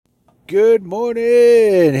Good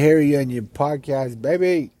morning, Harry Onion Podcast,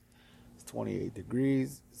 baby. It's 28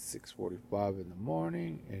 degrees, 6:45 in the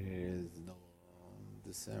morning, and it is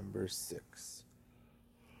December 6th.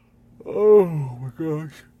 Oh my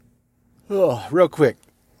gosh. Oh, real quick.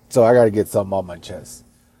 So I got to get something off my chest.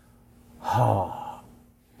 I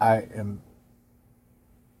am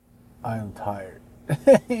tired.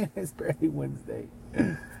 It's barely Wednesday.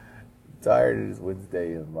 I'm tired. It is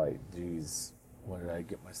Wednesday, and like, geez, what did I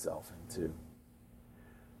get myself into?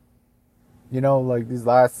 You know, like this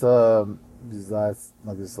last month,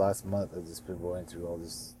 I've just been going through all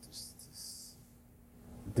this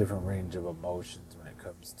different range of emotions when it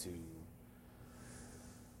comes to,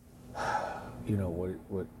 you know,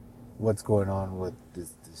 what's going on with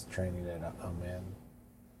this training that I'm in,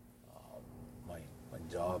 my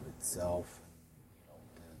job itself,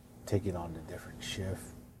 you know, taking on the different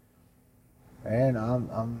shift, and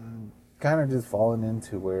I'm kind of just falling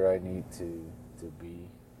into where I need to be,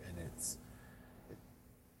 and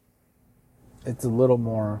it's a little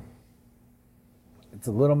more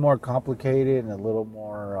complicated and a little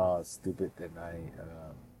more stupid than I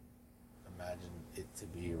imagined it to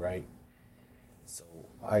be, right? So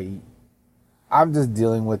I'm just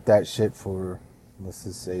dealing with that shit for, let's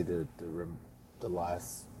just say, the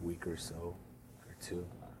last week or so or two,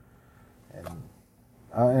 and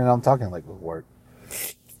I'm talking like with work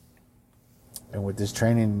and with this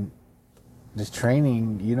training. This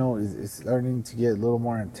training, you know, is starting to get a little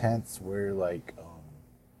more intense. Where like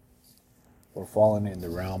we're falling in the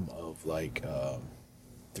realm of like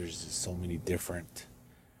there's just so many different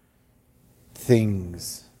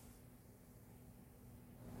things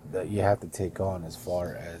that you have to take on as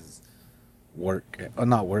far as work,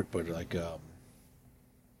 not work, but like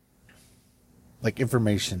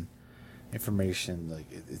information, like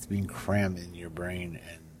it's being crammed in your brain.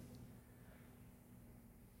 And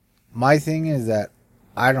my thing is that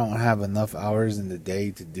I don't have enough hours in the day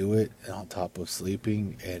to do it, on top of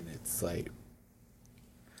sleeping, and it's like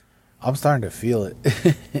I'm starting to feel it.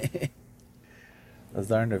 I'm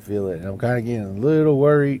starting to feel it, and I'm kind of getting a little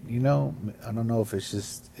worried. You know, I don't know if it's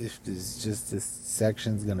just this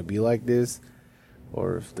section's gonna be like this,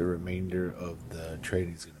 or if the remainder of the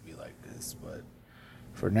training is gonna be like this. But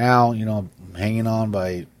for now, you know, I'm hanging on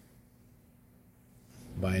by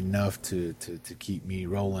enough to keep me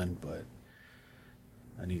rolling, but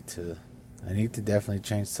I need to definitely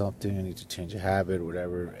change something. I need to change a habit,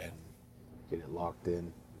 whatever, and get it locked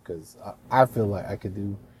in, because I feel like I could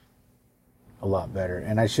do a lot better,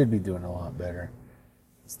 and I should be doing a lot better,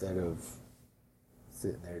 instead of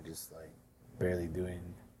sitting there just like barely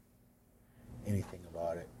doing anything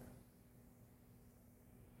about it.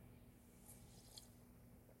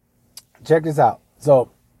 Check this out.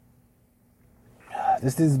 So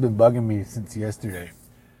this has been bugging me since yesterday.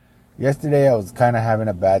 Yesterday I was kind of having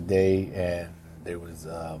a bad day, and there was,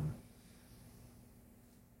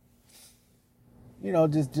 you know,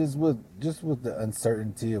 just with the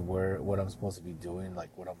uncertainty of what I'm supposed to be doing, like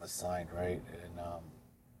what I'm assigned, right? And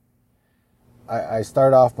I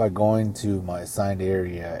start off by going to my assigned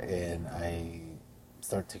area, and I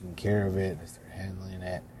start taking care of it, and I start handling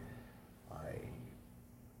it.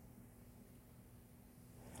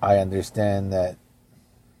 I understand that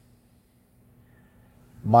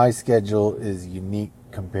my schedule is unique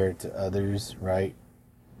compared to others, right?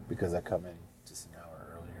 Because I come in just an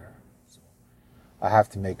hour earlier. So I have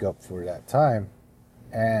to make up for that time.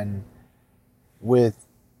 And with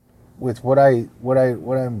what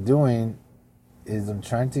I'm doing is I'm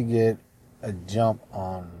trying to get a jump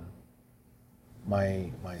on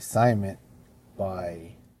my assignment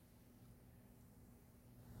by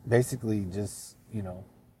basically just, you know,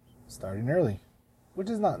 starting early. Which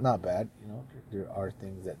is not bad, you know. There are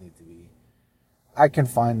things that need to be. I can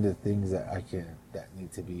find the things that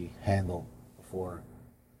need to be handled before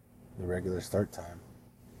the regular start time,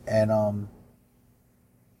 and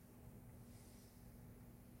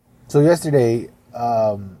So yesterday,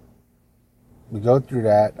 we go through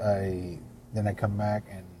that. Then I come back,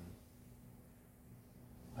 and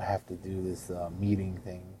I have to do this meeting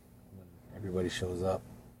thing when everybody shows up,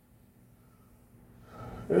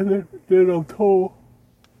 and then I'm told.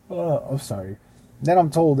 I'm sorry. Then I'm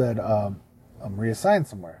told that I'm reassigned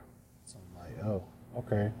somewhere. So I'm like, oh,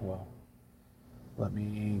 okay, well, let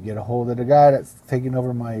me get a hold of the guy that's taking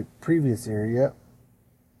over my previous area,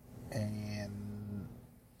 and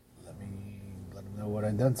let him know what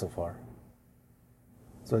I've done so far.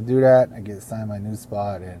 So I do that. I get assigned my new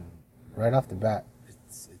spot, and right off the bat,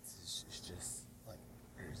 it's just like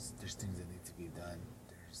there's things that need to be done.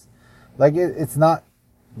 It's not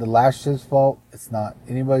the last shift's fault. It's not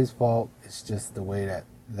anybody's fault. It's just the way that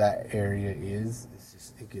that area is. It's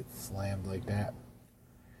just, it gets slammed like that.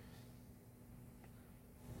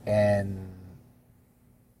 And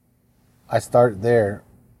I start there,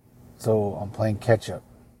 so I'm playing catch up.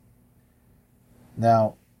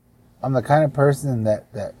 Now, I'm the kind of person that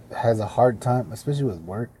has a hard time, especially with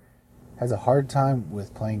work, has a hard time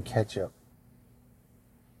with playing catch up.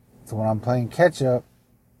 So when I'm playing catch up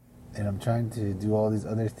and I'm trying to do all these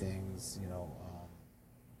other things,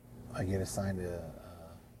 I get assigned a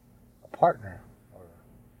partner, or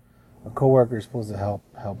a coworker is supposed to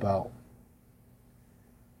help out.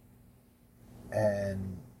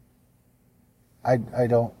 And I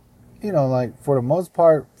don't, like, for the most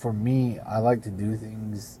part, for me, I like to do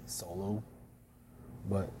things solo.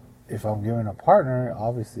 But if I'm given a partner,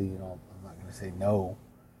 obviously, I'm not going to say no.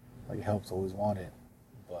 Like, help's always wanted.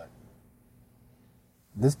 But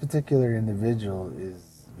this particular individual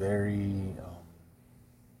is very,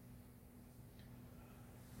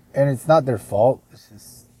 and it's not their fault. It's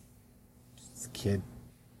just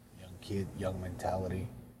young mentality.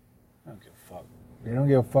 I don't give a fuck. They don't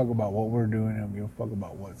give a fuck about what we're doing. They don't give a fuck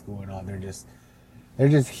about what's going on. They're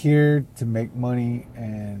just here to make money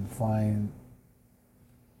and find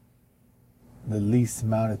the least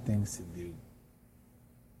amount of things to do.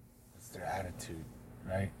 It's their attitude,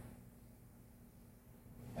 right?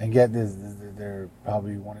 And get this, they're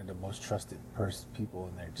probably one of the most trusted people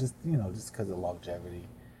in there. Just because of longevity.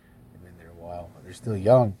 They've been there a while, but they're still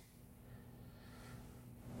young.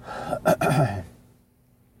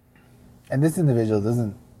 And this individual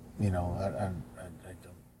doesn't,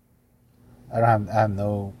 I have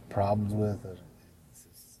no problems with it.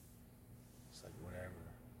 It's like whatever.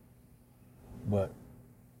 But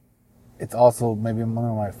it's also maybe one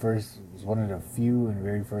of the few and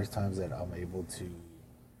very first times that I'm able to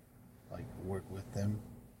like work with them,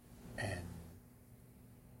 and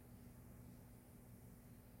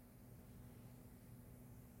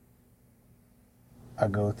I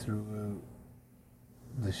go through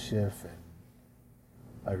the shift and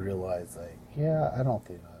I realize, like, yeah, I don't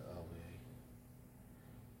think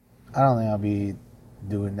I'll be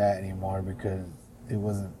doing that anymore, because it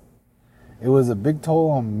was a big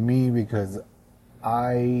toll on me, because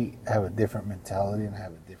I have a different mentality and I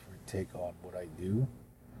have a different take on what I do.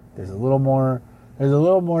 There's a little more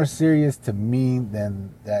serious to me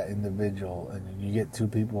than that individual, and when you get two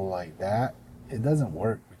people like that, it doesn't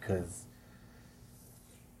work, because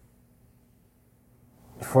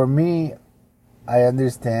for me, I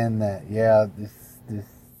understand that, yeah, this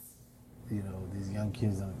these young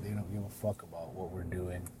kids they don't give a fuck about what we're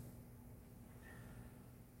doing.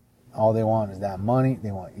 All they want is that money.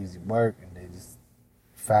 They want easy work, and they just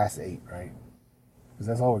fast 8, right? Because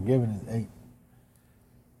that's all we're giving is 8.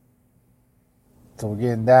 So we're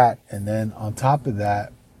getting that, and then on top of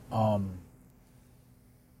that, all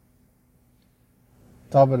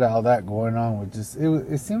that going on with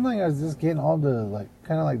it seemed like I was just getting all the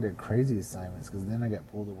kind of like the crazy assignments, because then I got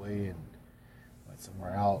pulled away and went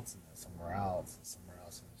somewhere else, and then somewhere else, and somewhere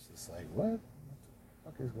else, and it's just like, what the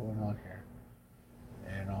fuck is going on here?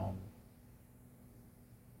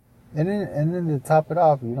 And then to top it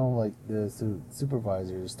off, like the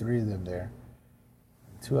supervisors, 3 of them there,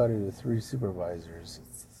 2 out of the 3 supervisors,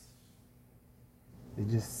 I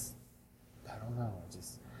don't know,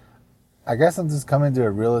 I guess I'm just coming to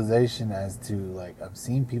a realization as to, like, I'm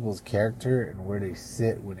seeing people's character and where they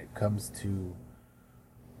sit when it comes to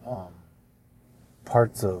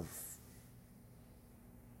parts of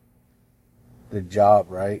the job,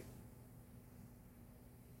 right?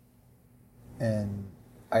 And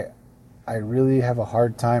I really have a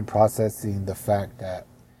hard time processing the fact that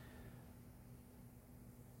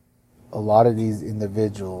a lot of these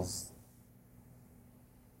individuals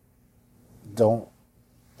don't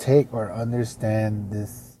take or understand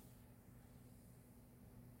this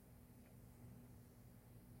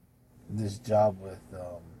job with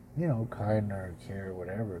kind or care or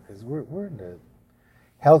whatever, because we're in the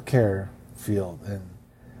healthcare field, and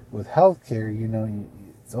with healthcare,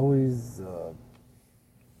 it's always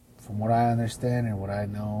from what I understand and what I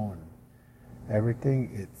know and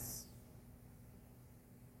everything, it's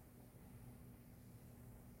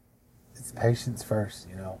patients first,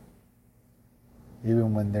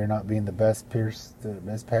 Even when they're not being the best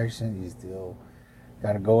patient, you still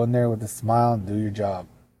got to go in there with a smile and do your job.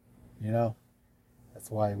 That's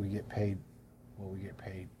why we get paid what we get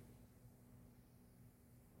paid.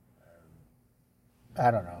 I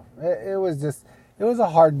don't know. It was a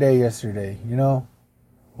hard day yesterday,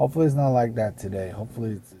 Hopefully it's not like that today.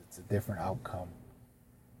 Hopefully it's a different outcome.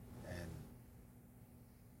 And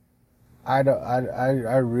I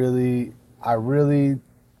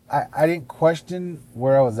I didn't question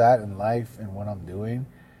where I was at in life and what I'm doing.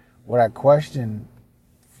 What I questioned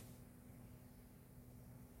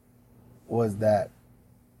was that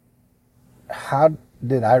how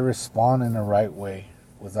did I respond in the right way?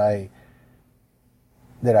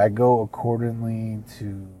 Did I go accordingly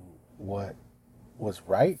to what was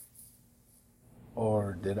right?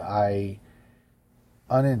 Or did I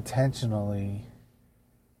unintentionally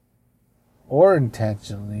or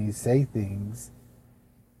intentionally say things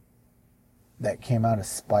that came out of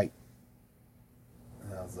spite?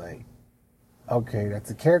 And I was like, okay,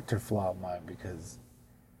 that's a character flaw of mine because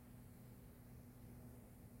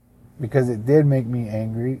it did make me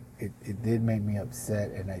angry. It did make me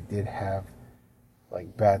upset, and I did have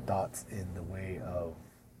like bad thoughts in the way of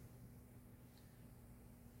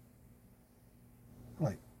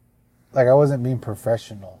like I wasn't being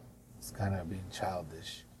professional. It's kind of being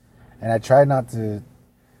childish. And I try not to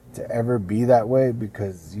ever be that way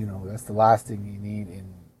because, you know, that's the last thing you need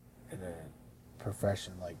in a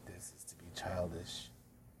profession like this is to be childish.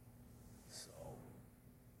 So,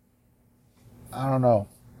 I don't know.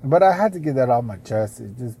 But I had to get that off my chest.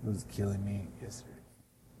 It just was killing me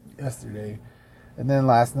yesterday. And then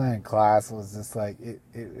last night in class was just like, it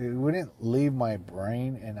wouldn't leave my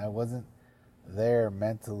brain, and I wasn't there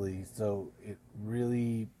mentally, so it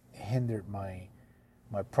really hindered my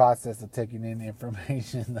process of taking in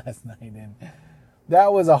information last night. And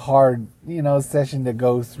that was a hard, you know, session to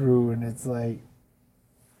go through. And it's like,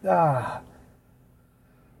 then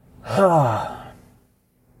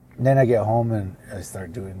I get home and I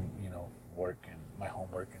start doing, you know, work and my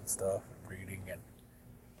homework and stuff and reading, and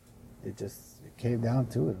it came down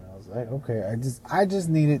to it. And I was like, okay, I just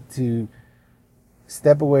needed to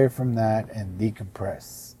step away from that and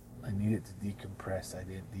decompress. I needed to decompress. I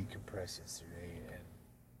didn't decompress yesterday, and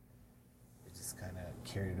it just kind of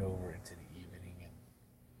carried over into the evening. And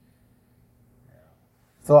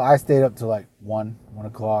so I stayed up till like 1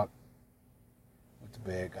 o'clock. Went to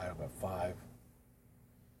bed, got up at 5.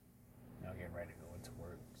 Now getting ready to go into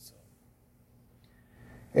work. So,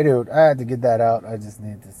 hey, dude, I had to get that out. I just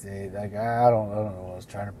need to say it. Like I don't know what I was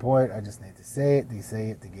trying to point. I just need to say it. To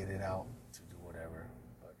say it to get it out.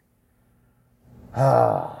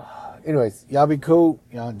 Anyways, y'all be cool.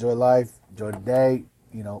 Y'all enjoy life. Enjoy the day.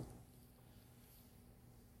 You know,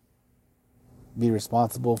 be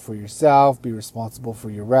responsible for yourself. Be responsible for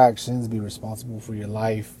your actions. Be responsible for your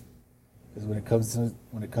life. Because when it comes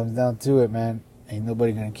down to it, man, ain't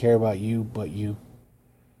nobody gonna care about you but you,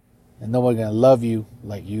 and nobody gonna love you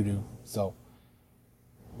like you do. So,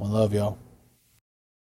 one love, y'all.